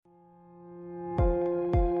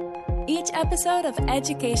Each episode of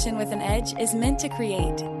Education with an Edge is meant to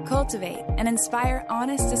create, cultivate, and inspire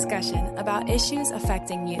honest discussion about issues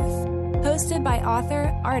affecting youth. Hosted by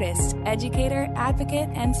author, artist, educator, advocate,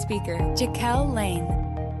 and speaker, Jaquel Lane.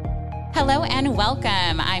 Hello and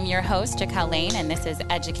welcome. I'm your host, Jaquel Lane, and this is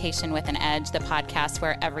Education with an Edge, the podcast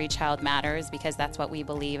where every child matters, because that's what we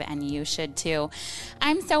believe, and you should too.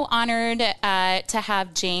 I'm so honored to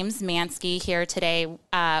have James Manske here today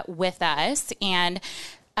with us, and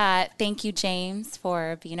thank you, James,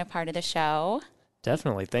 for being a part of the show.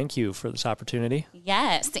 Definitely. Thank you for this opportunity.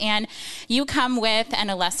 Yes. And you come with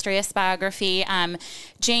an illustrious biography.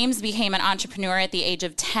 James became an entrepreneur at the age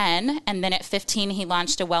of 10, and then at 15, he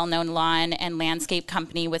launched a well-known lawn and landscape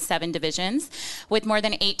company with 7 divisions. With more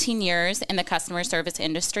than 18 years in the customer service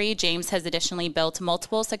industry, James has additionally built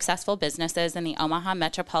multiple successful businesses in the Omaha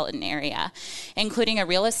metropolitan area, including a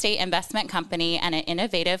real estate investment company and an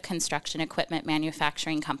innovative construction equipment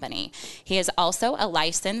manufacturing company. He is also a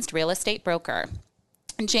licensed real estate broker.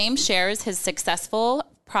 James shares his successful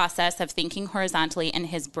process of thinking horizontally in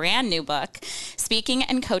his brand new book, Speaking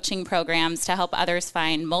and Coaching Programs to Help Others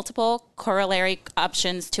Find Multiple Corollary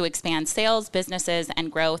Options to Expand Sales, Businesses, and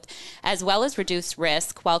Growth, as well as reduce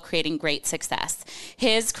risk while creating great success.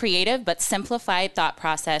 His creative but simplified thought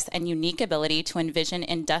process and unique ability to envision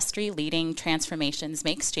industry-leading transformations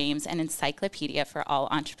makes James an encyclopedia for all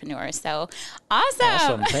entrepreneurs. So awesome.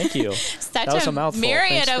 Awesome. Thank you. Such that was a mouthful.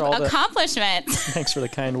 myriad of accomplishments. Thanks for the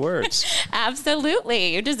kind words.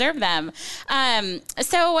 Absolutely. You deserve them.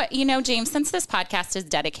 So, James, since this podcast is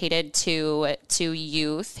dedicated to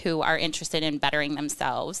youth who are interested in bettering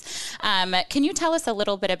themselves, can you tell us a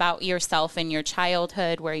little bit about yourself and your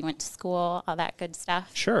childhood, where you went to school, all that good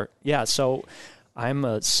stuff? Sure. Yeah. So I'm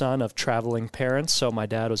a son of traveling parents. So my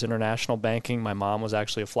dad was international banking. My mom was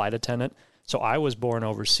actually a flight attendant. So I was born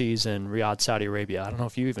overseas in Riyadh, Saudi Arabia. I don't know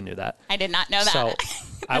if you even knew that. I did not know that. So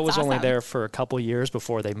I was awesome. only there for a couple years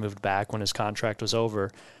before they moved back when his contract was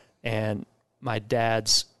over. And my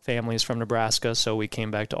dad's family is from Nebraska, so we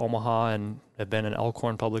came back to Omaha and have been in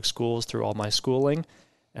Elkhorn Public Schools through all my schooling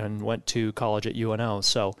and went to college at UNO.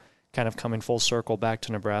 So kind of coming full circle back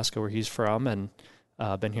to Nebraska where he's from, and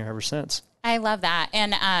been here ever since. I love that.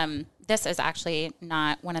 And this is actually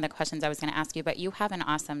not one of the questions I was going to ask you, but you have an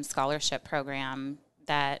awesome scholarship program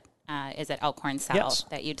that is at Elkhorn South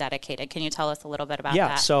that you dedicated. Can you tell us a little bit about that?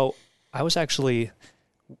 Yeah, so I was actually,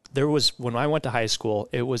 when I went to high school,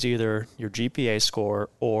 it was either your GPA score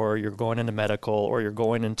or you're going into medical or you're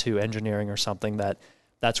going into engineering or something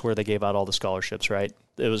that's where they gave out all the scholarships, right?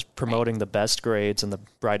 It was promoting the best grades and the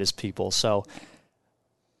brightest people. So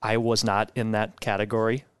I was not in that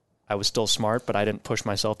category. I was still smart, but I didn't push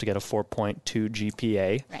myself to get a 4.2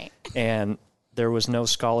 GPA. Right. And there was no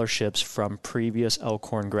scholarships from previous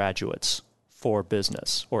Elkhorn graduates for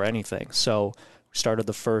business or anything. So we started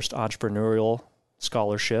the first entrepreneurial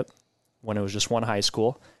scholarship when it was just one high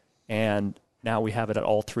school. And now we have it at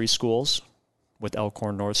all 3 schools with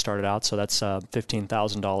Elkhorn North started out. So that's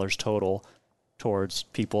 $15,000 total towards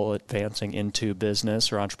people advancing into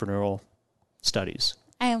business or entrepreneurial studies.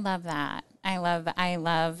 I love that. I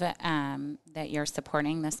love that you're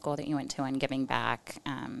supporting the school that you went to and giving back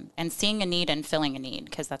and seeing a need and filling a need,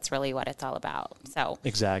 because that's really what it's all about. So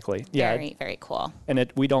exactly. Very, very cool.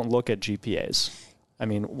 And we don't look at GPAs. I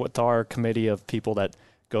mean, with our committee of people that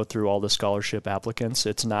go through all the scholarship applicants,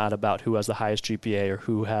 it's not about who has the highest GPA or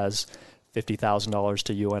who has $50,000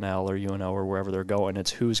 to UNL or UNO or wherever they're going.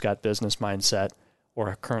 It's who's got business mindset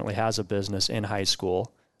or currently has a business in high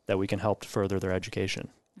school that we can help further their education.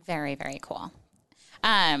 Very, very cool.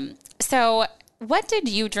 So what did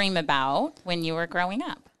you dream about when you were growing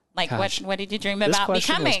up? Like, what did you dream about becoming?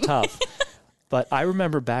 This question was tough. But I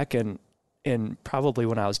remember back in probably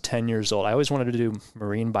when I was 10 years old, I always wanted to do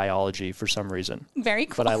marine biology for some reason. Very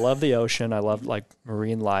cool. But I love the ocean. I love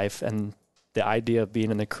marine life, and the idea of being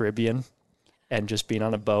in the Caribbean and just being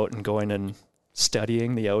on a boat and going and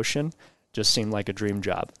studying the ocean just seemed like a dream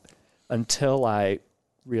job until I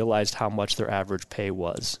realized how much their average pay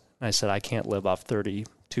was. And I said, I can't live off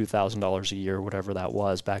 $32,000 a year, whatever that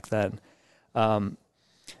was back then.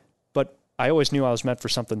 But I always knew I was meant for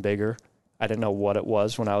something bigger. I didn't know what it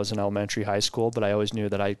was when I was in elementary, high school, but I always knew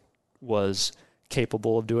that I was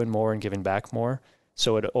capable of doing more and giving back more.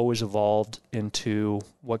 So it always evolved into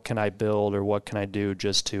what can I build or what can I do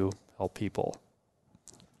just to help people.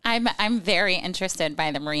 I'm very interested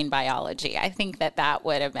by the marine biology. I think that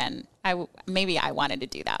would have been, maybe I wanted to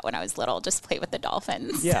do that when I was little, just play with the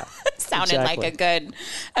dolphins. Yeah. Sounded exactly. like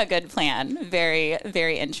a good plan. Very,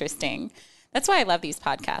 very interesting. That's why I love these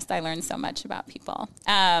podcasts. I learn so much about people.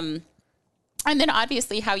 And then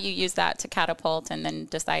obviously how you use that to catapult and then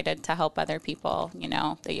decided to help other people,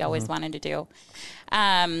 that you always wanted to do.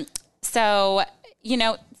 So,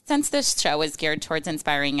 since this show is geared towards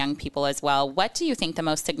inspiring young people as well, what do you think the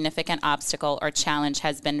most significant obstacle or challenge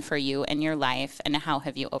has been for you in your life, and how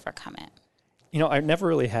have you overcome it? I never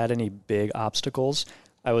really had any big obstacles.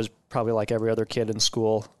 I was probably like every other kid in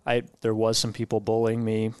school. There was some people bullying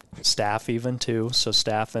me, staff even too. So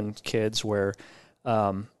staff and kids where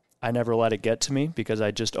I never let it get to me because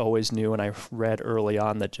I just always knew, and I read early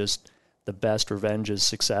on that just the best revenge is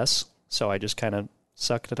success. So I just kind of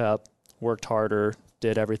sucked it up, worked harder,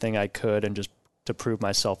 did everything I could, and just to prove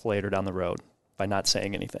myself later down the road by not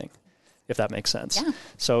saying anything, if that makes sense. Yeah.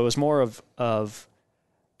 So it was more of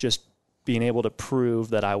just being able to prove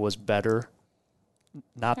that I was better,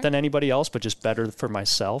 not than anybody else, but just better for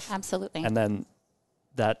myself. Absolutely. And then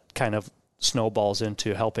that kind of snowballs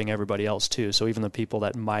into helping everybody else too. So even the people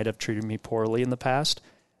that might have treated me poorly in the past,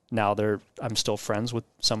 now I'm still friends with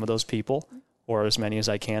some of those people, or as many as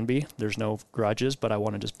I can be. There's no grudges, but I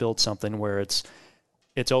want to just build something where it's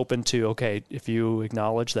open to, okay, if you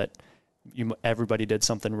acknowledge that everybody did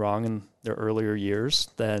something wrong in their earlier years,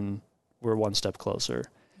 then we're one step closer.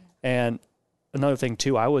 And another thing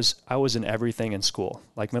too, I was in everything in school,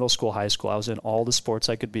 like middle school, high school. I was in all the sports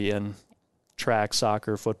I could be in: track,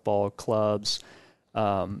 soccer, football, clubs,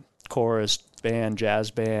 chorus, band,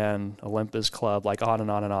 jazz band, Olympus club, like on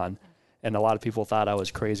and on and on. And a lot of people thought I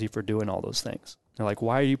was crazy for doing all those things. They're like,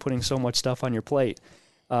 why are you putting so much stuff on your plate?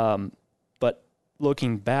 But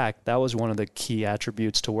looking back, that was one of the key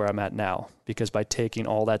attributes to where I'm at now, because by taking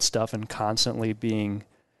all that stuff and constantly being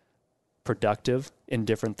productive in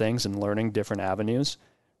different things and learning different avenues,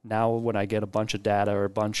 now when I get a bunch of data or a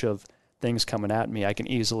bunch of things coming at me, I can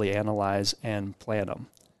easily analyze and plan them.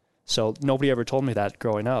 So nobody ever told me that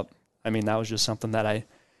growing up. I mean, that was just something that I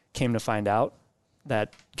came to find out,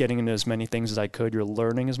 that getting into as many things as I could, you're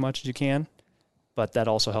learning as much as you can, but that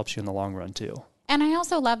also helps you in the long run too. And I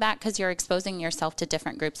also love that because you're exposing yourself to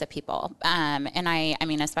different groups of people. And I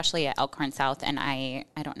mean, especially at Elkhorn South, and I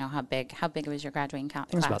don't know how big was your graduating class?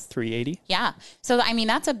 I think it was about 380. Yeah. So, I mean,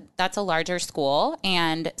 that's a larger school.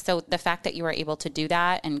 And so the fact that you were able to do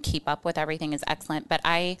that and keep up with everything is excellent. But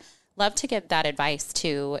I love to give that advice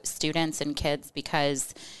to students and kids,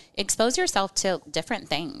 because expose yourself to different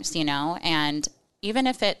things, and even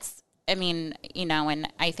if it's, and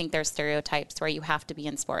I think there's stereotypes where you have to be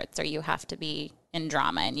in sports or you have to be in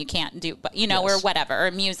drama and you can't do, yes, or whatever,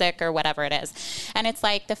 or music or whatever it is. And it's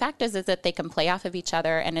like, the fact is that they can play off of each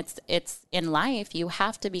other, and it's in life, you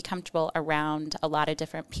have to be comfortable around a lot of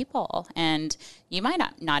different people, and you might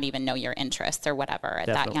not even know your interests or whatever at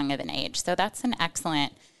that young of an age. So that's an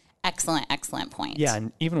excellent point. Yeah.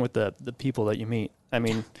 And even with the people that you meet, I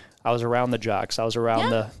mean, I was around the jocks. I was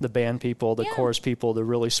around the band people, the chorus people, the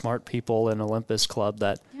really smart people in Olympus Club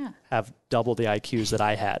that have double the IQs that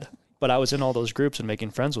I had. But I was in all those groups and making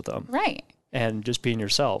friends with them. Right. And just being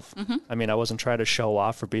yourself. Mm-hmm. I mean, I wasn't trying to show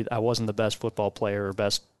off I wasn't the best football player or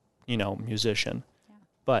best, musician. Yeah.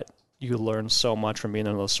 But you learn so much from being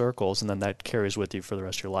in those circles, and then that carries with you for the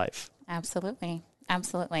rest of your life. Absolutely.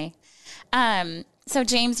 Absolutely. So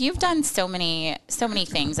James, you've done so many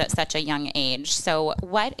things at such a young age. So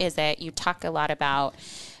what is it? You talk a lot about,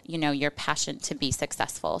 your passion to be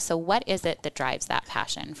successful. So what is it that drives that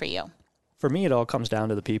passion for you? For me, it all comes down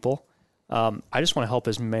to the people. I just want to help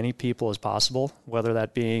as many people as possible, whether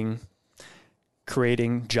that being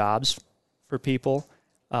creating jobs for people.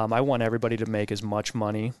 I want everybody to make as much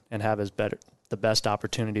money and have the best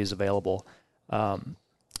opportunities available. I'm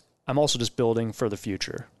also just building for the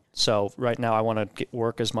future. So right now I want to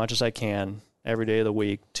work as much as I can every day of the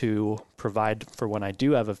week to provide for when I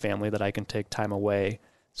do have a family, that I can take time away,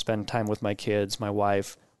 spend time with my kids, my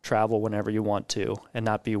wife, travel whenever you want to, and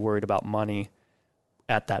not be worried about money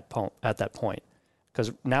at that point.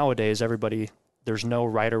 Because nowadays, there's no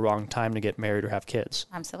right or wrong time to get married or have kids.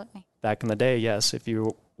 Absolutely. Back in the day, yes, if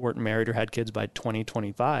you weren't married or had kids by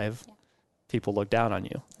 2025, people looked down on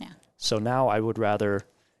you. Yeah. So now I would rather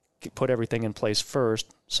put everything in place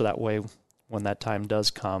first, so that way when that time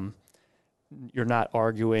does come, you're not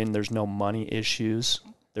arguing, there's no money issues,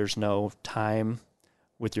 there's no time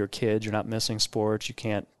with your kids, you're not missing sports, you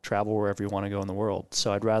can't travel wherever you want to go in the world.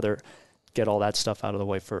 So I'd rather get all that stuff out of the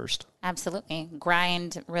way first. Absolutely.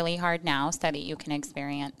 Grind really hard now so that you can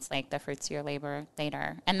experience like the fruits of your labor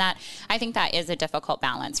later. And that, I think that is a difficult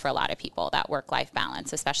balance for a lot of people, that work-life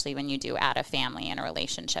balance, especially when you do add a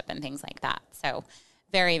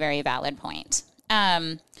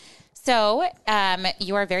So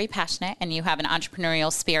you are very passionate and you have an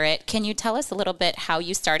entrepreneurial spirit. Can you tell us a little bit how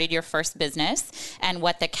you started your first business and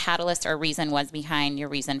what the catalyst or reason was behind your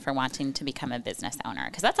reason for wanting to become a business owner?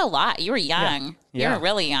 Because that's a lot. You were young. Yeah. You were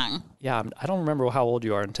really young. Yeah, I don't remember how old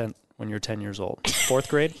you are when you're 10 years old. Fourth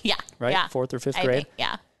grade? Yeah. Right? Yeah. Fourth or fifth grade?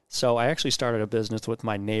 Yeah. So I actually started a business with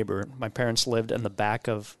my neighbor. My parents lived in the back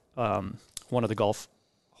of one of the golf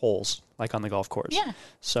holes, like on the golf course. Yeah.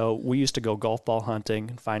 So we used to go golf ball hunting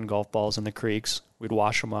and find golf balls in the creeks. We'd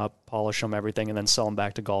wash them up, polish them, everything, and then sell them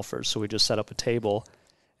back to golfers. So we just set up a table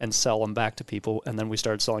and sell them back to people, and then we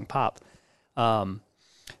started selling pop. The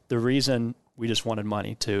reason we just wanted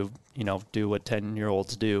money to, do what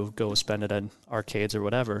 10-year-olds do, go spend it at arcades or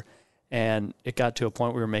whatever. And it got to a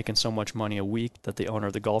point we were making so much money a week that the owner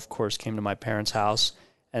of the golf course came to my parents' house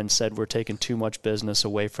and said we're taking too much business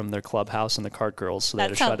away from their clubhouse and the cart girls, so they had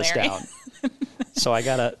to shut us down. So I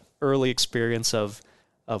got an early experience of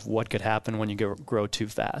what could happen when you grow too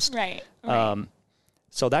fast. Right.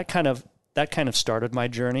 So that kind of started my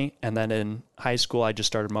journey. And then in high school, I just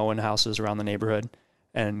started mowing houses around the neighborhood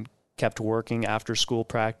and kept working after school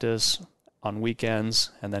practice on weekends,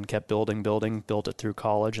 and then kept built it through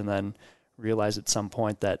college, and then realized at some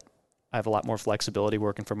point that I have a lot more flexibility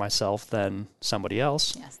working for myself than somebody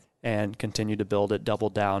else. Yes. And continued to build it,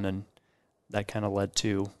 doubled down, and that kind of led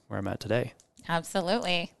to where I'm at today.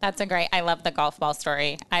 Absolutely. That's I love the golf ball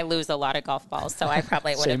story. I lose a lot of golf balls, so I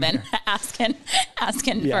probably would have been asking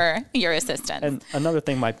for your assistance. And another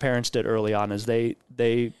thing my parents did early on is they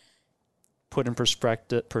put in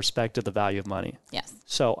perspective the value of money. Yes.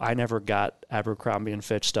 So I never got Abercrombie and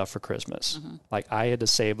Fitch stuff for Christmas. Mm-hmm. Like I had to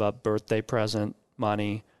save up birthday present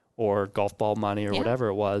money or golf ball money or whatever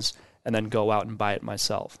it was, and then go out and buy it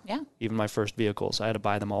myself. Yeah. Even my first vehicles, I had to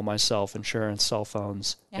buy them all myself, insurance, cell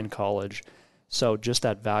phones in college. So just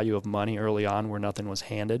that value of money early on where nothing was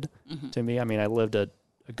handed to me. I mean, I lived a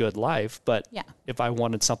good life, but if I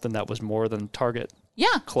wanted something that was more than Target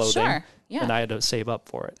clothing, then I had to save up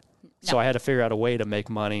for it. So I had to figure out a way to make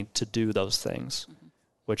money to do those things,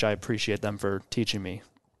 which I appreciate them for teaching me.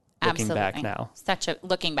 Looking back now.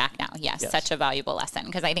 Looking back now, yes, such a valuable lesson,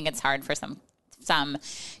 because I think it's hard for some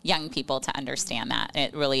young people to understand that.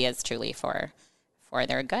 It really is truly for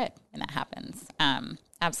their good, and that happens.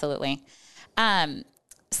 Absolutely.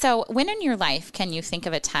 So when in your life can you think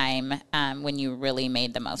of a time when you really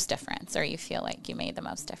made the most difference, or you feel like you made the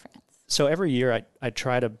most difference? So every year I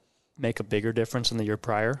try to make a bigger difference than the year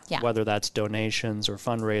prior, whether that's donations or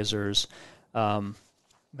fundraisers,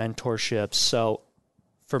 mentorships. So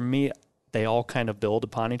for me, they all kind of build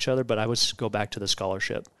upon each other, but I would go back to the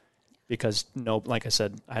scholarship because like I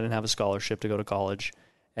said, I didn't have a scholarship to go to college,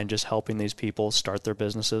 and just helping these people start their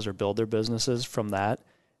businesses or build their businesses from that,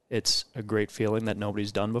 it's a great feeling that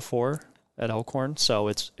nobody's done before at Elkhorn. So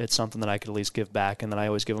it's something that I could at least give back. And then I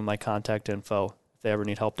always give them my contact info. If they ever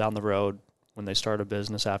need help down the road when they start a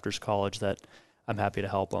business after college, that I'm happy to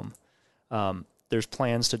help them. There's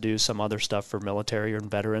plans to do some other stuff for military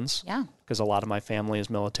and veterans. Yeah. Because a lot of my family is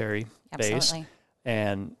military based.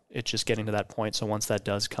 And it's just getting to that point. So once that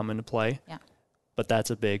does come into play. Yeah. But that's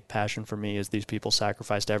a big passion for me, is these people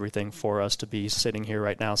sacrificed everything for us to be sitting here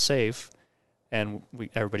right now safe. And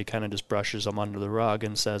everybody kind of just brushes them under the rug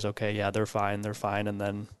and says, okay, yeah, they're fine. And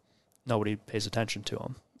then nobody pays attention to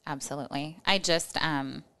them. Absolutely. I just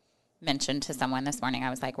mentioned to someone this morning, I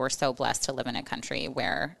was like, we're so blessed to live in a country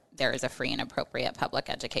where there is a free and appropriate public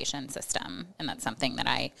education system. And that's something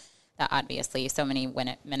that obviously so many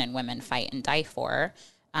men and women fight and die for,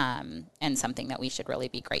 and something that we should really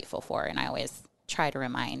be grateful for. And I always try to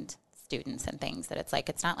remind students and things that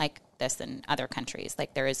it's not like this in other countries.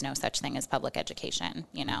 Like, there is no such thing as public education.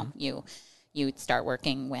 You start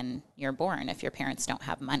working when you're born if your parents don't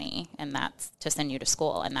have money, and that's to send you to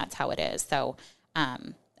school, and that's how it is. So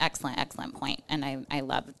excellent point. And I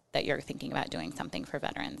love that you're thinking about doing something for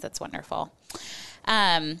veterans. That's wonderful.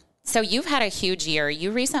 So you've had a huge year.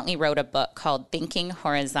 You recently wrote a book called Thinking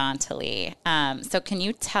Horizontally. So can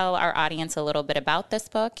you tell our audience a little bit about this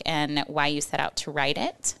book and why you set out to write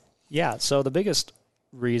it? Yeah, so the biggest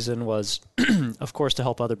reason was, of course, to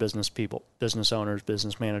help other business people, business owners,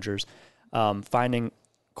 business managers, finding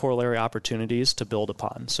corollary opportunities to build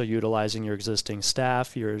upon. So utilizing your existing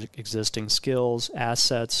staff, your existing skills,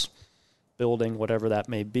 assets, building, whatever that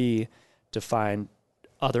may be, to find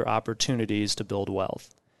other opportunities to build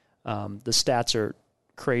wealth. The stats are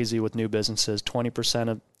crazy with new businesses. 20%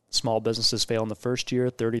 of small businesses fail in the first year,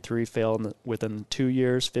 33% fail within 2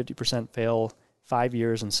 years, 50% fail 5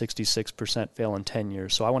 years, and 66% fail in 10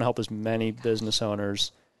 years. So I want to help as many business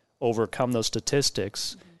owners overcome those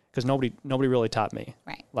statistics because nobody really taught me.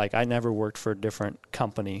 Right. Like I never worked for a different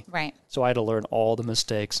company. Right. So I had to learn all the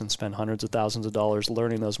mistakes and spend hundreds of thousands of dollars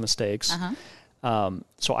learning those mistakes.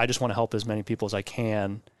 So I just want to help as many people as I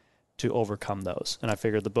can to overcome those. And I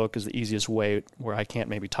figured the book is the easiest way where I can't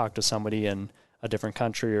maybe talk to somebody in a different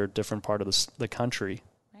country or a different part of the country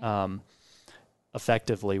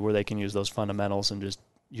effectively, where they can use those fundamentals and just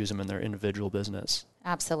use them in their individual business.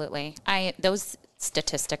 Absolutely. Those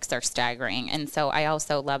statistics are staggering. And so I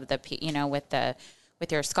also love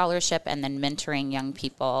with your scholarship and then mentoring young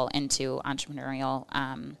people into entrepreneurial,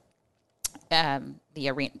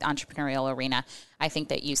 entrepreneurial arena. I think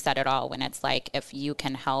that you said it all when it's like, if you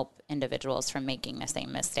can help individuals from making the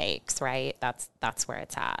same mistakes, right? That's where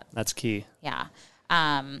it's at. That's key. Yeah.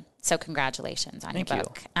 So congratulations on Thank your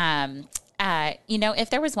book. If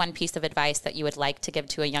there was one piece of advice that you would like to give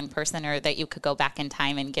to a young person, or that you could go back in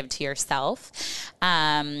time and give to yourself,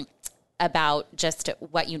 about just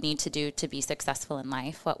what you need to do to be successful in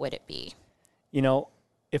life, what would it be?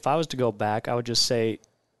 If I was to go back, I would just say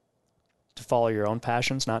to follow your own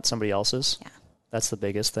passions, not somebody else's. Yeah. That's the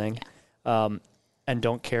biggest thing. Yeah. And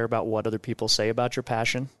don't care about what other people say about your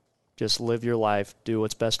passion. Just live your life, do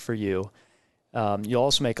what's best for you. You'll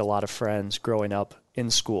also make a lot of friends growing up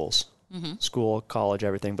in schools, school, college,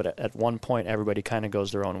 everything. But at one point, everybody kind of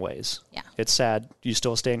goes their own ways. Yeah. It's sad. You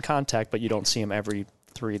still stay in contact, but you don't see them every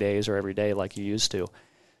 3 days or every day like you used to.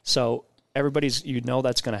 So everybody's,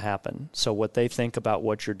 that's going to happen. So what they think about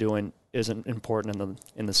what you're doing isn't important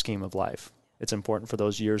in the scheme of life. It's important for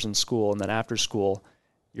those years in school, and then after school,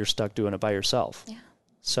 you're stuck doing it by yourself. Yeah.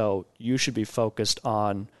 So you should be focused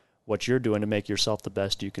on what you're doing to make yourself the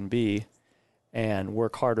best you can be, and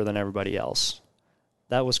work harder than everybody else.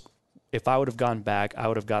 If I would have gone back, I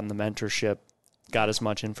would have gotten the mentorship, got as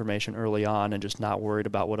much information early on, and just not worried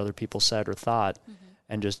about what other people said or thought,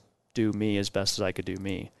 and just do me as best as I could do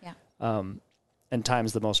me. Yeah. And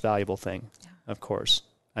time's the most valuable thing, of course.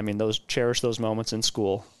 I mean, cherish those moments in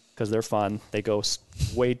school because they're fun. They go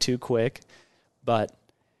way too quick, but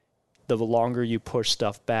the longer you push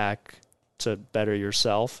stuff back to better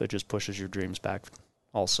yourself, it just pushes your dreams back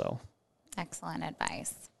also. Excellent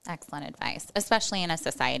advice. Excellent advice, especially in a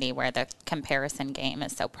society where the comparison game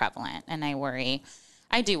is so prevalent. And I worry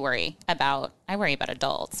about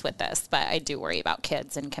adults with this, but I do worry about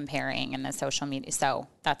kids and comparing and the social media. So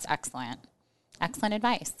that's excellent. Excellent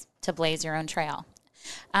advice to blaze your own trail.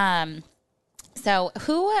 So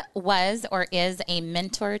who was or is a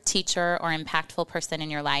mentor, teacher, or impactful person in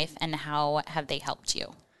your life, and how have they helped you?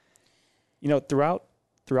 Throughout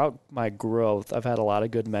my growth, I've had a lot of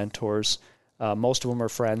good mentors. Most of them are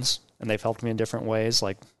friends, and they've helped me in different ways,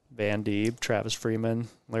 like Van Dieb, Travis Freeman,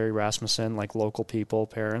 Larry Rasmussen, like local people,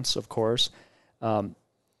 parents, of course.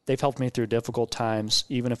 They've helped me through difficult times,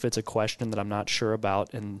 even if it's a question that I'm not sure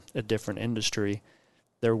about in a different industry.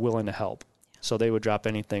 They're willing to help. So they would drop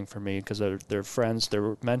anything for me because they're friends.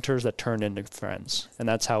 They're mentors that turned into friends, and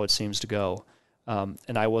that's how it seems to go.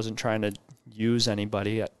 And I wasn't trying to use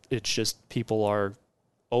anybody. It's just people are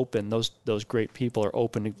open. Those great people are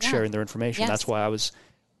open to sharing their information. Yes. That's why I was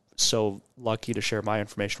so lucky to share my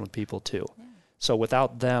information with people too. Yeah. So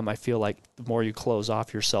without them, I feel like the more you close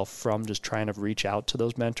off yourself from just trying to reach out to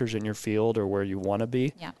those mentors in your field or where you want to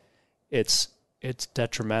be, it's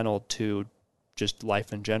detrimental to just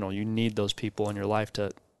life in general. You need those people in your life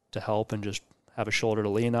to help and just have a shoulder to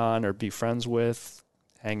lean on or be friends with,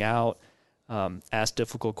 hang out, ask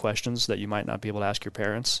difficult questions that you might not be able to ask your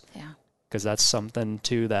parents. Yeah. Because that's something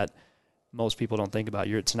too that most people don't think about.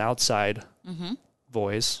 It's an outside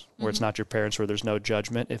voice where it's not your parents, where there's no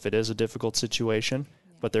judgment if it is a difficult situation,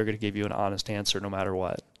 but they're going to give you an honest answer no matter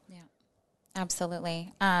what. Yeah,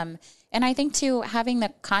 absolutely. And I think too, having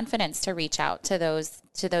the confidence to reach out to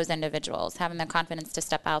those individuals, having the confidence to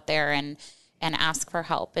step out there and ask for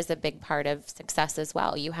help is a big part of success as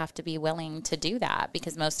well. You have to be willing to do that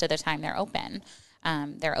because most of the time they're open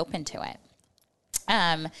to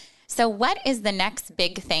it. So what is the next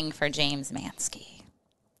big thing for James Manske?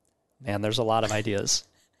 Man, there's a lot of ideas.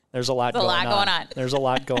 There's a lot going on. There's a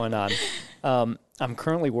lot going on. I'm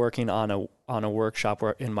currently working on a workshop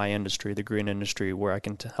in my industry, the green industry, where I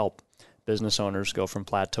can help business owners go from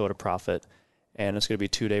plateau to profit. And it's going to be a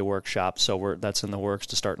 2-day workshop. So that's in the works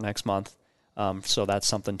to start next month. So that's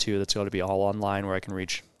something too that's going to be all online where I can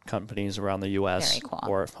reach companies around the U.S.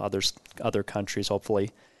 or other countries,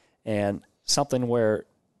 hopefully. And something where,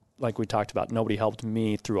 like we talked about, nobody helped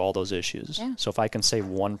me through all those issues. Yeah. So if I can save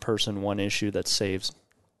one person, one issue that saves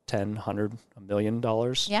 $10, $100, $1 million,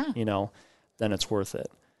 then it's worth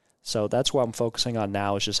it. So that's what I'm focusing on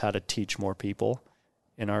now is just how to teach more people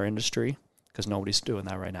in our industry because nobody's doing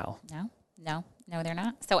that right now. No, they're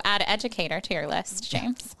not. So add educator to your list,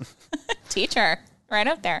 James. Teacher, right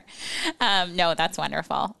up there. No, that's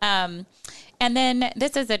wonderful. And then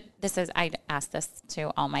this is I ask this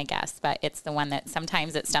to all my guests, but it's the one that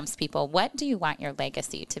sometimes it stumps people. What do you want your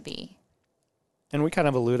legacy to be? And we kind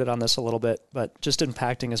of alluded on this a little bit, but just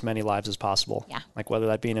impacting as many lives as possible. Yeah. Like whether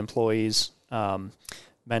that be employees,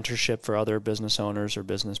 mentorship for other business owners or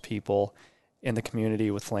business people in the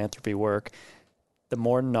community with philanthropy work. The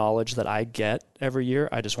more knowledge that I get every year,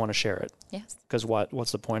 I just want to share it. Yes. Because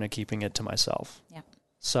what's the point of keeping it to myself? Yeah.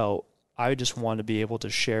 So I just want to be able to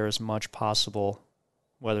share as much possible,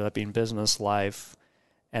 whether that be in business, life,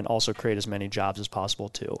 and also create as many jobs as possible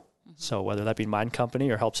too. So whether that be my company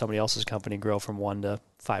or help somebody else's company grow from 1 to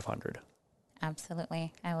 500.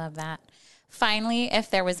 Absolutely. I love that. Finally, if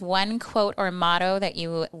there was one quote or motto that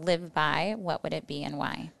you live by, what would it be and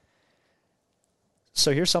why?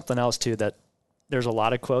 So here's something else too, that there's a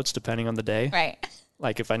lot of quotes depending on the day. Right.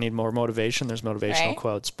 Like if I need more motivation, there's motivational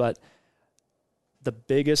quotes. But the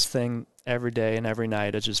biggest thing every day and every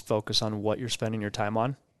night is just focus on what you're spending your time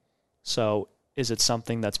on. So is it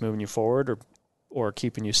something that's moving you forward or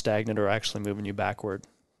keeping you stagnant or actually moving you backward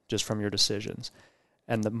just from your decisions?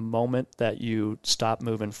 And the moment that you stop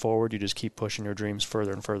moving forward, you just keep pushing your dreams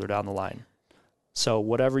further and further down the line. So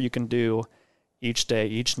whatever you can do each day,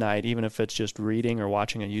 each night, even if it's just reading or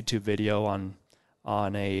watching a YouTube video on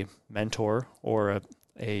a mentor or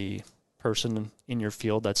a person in your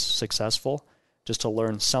field that's successful, just to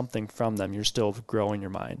learn something from them, you're still growing your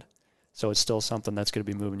mind. So it's still something that's going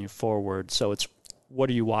to be moving you forward. So it's, what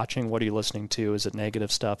are you watching? What are you listening to? Is it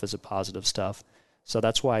negative stuff? Is it positive stuff? So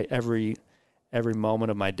that's why every moment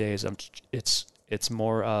of my days, it's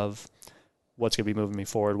more of what's going to be moving me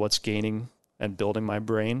forward, what's gaining and building my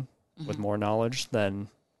brain with more knowledge than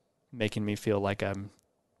making me feel like I'm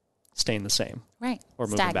staying the same. Right. Or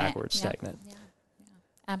moving backwards, stagnant. Yeah.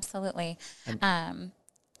 Absolutely.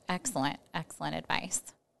 Excellent advice.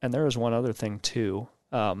 And there was one other thing too,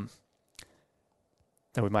 that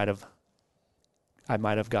I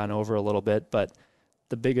might have gone over a little bit, but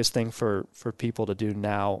the biggest thing for people to do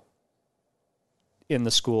now in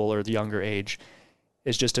the school or the younger age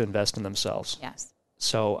is just to invest in themselves. Yes.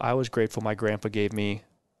 So I was grateful my grandpa gave me,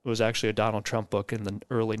 it was actually a Donald Trump book in the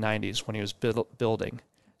early 90s when he was building.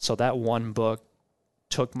 So that one book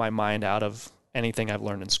took my mind out of anything I've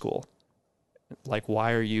learned in school. Like,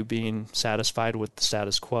 why are you being satisfied with the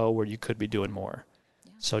status quo where you could be doing more?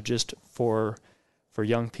 Yeah. So just for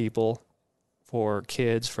young people, for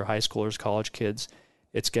kids, for high schoolers, college kids,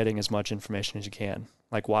 it's getting as much information as you can.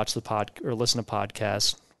 Like watch or listen to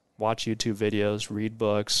podcasts, watch YouTube videos, read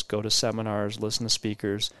books, go to seminars, listen to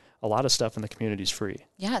speakers. A lot of stuff in the community is free.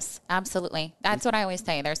 Yes, absolutely. That's what I always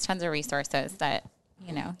say. There's tons of resources that,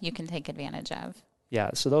 you can take advantage of. Yeah,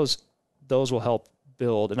 so those will help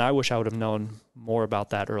build. And I wish I would have known more about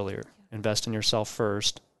that earlier. Invest in yourself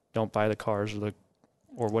first. Don't buy the cars or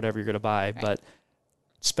whatever you're going to buy, but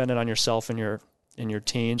spend it on yourself in your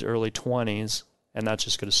teens, early 20s, and that's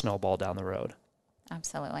just going to snowball down the road.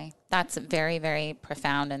 Absolutely. That's very, very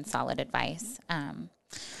profound and solid advice.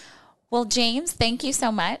 Well, James, thank you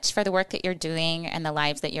so much for the work that you're doing and the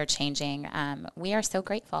lives that you're changing. We are so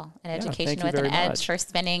grateful at Education with an Edge for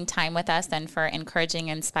spending time with us and for encouraging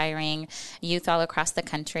and inspiring youth all across the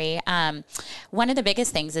country. One of the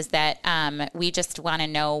biggest things is that we just want to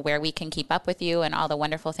know where we can keep up with you and all the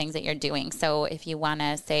wonderful things that you're doing. So if you want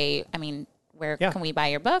to say, where can we buy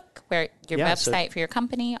your book, where your website for your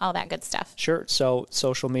company, all that good stuff? Sure. So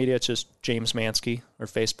social media, it's just James Mansky, or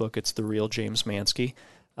Facebook, it's The Real James Mansky.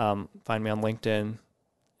 Find me on LinkedIn,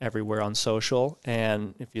 everywhere on social.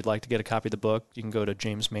 And if you'd like to get a copy of the book, you can go to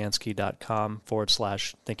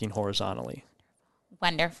jamesmansky.com/thinking horizontally.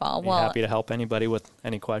 Wonderful. Well, happy to help anybody with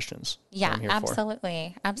any questions. Yeah,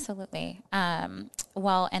 absolutely. Absolutely.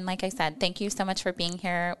 Well, and like I said, thank you so much for being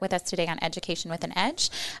here with us today on Education with an Edge.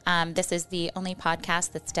 This is the only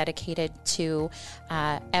podcast that's dedicated to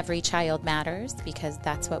every child matters, because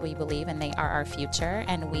that's what we believe and they are our future.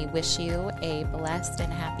 And we wish you a blessed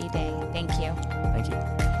and happy day. Thank you. Thank you.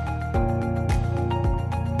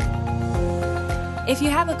 If you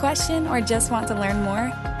have a question or just want to learn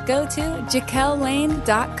more, go to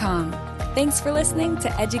JaquelLane.com. Thanks for listening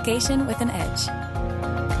to Education with an Edge,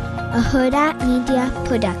 a Huda Media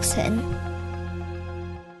production.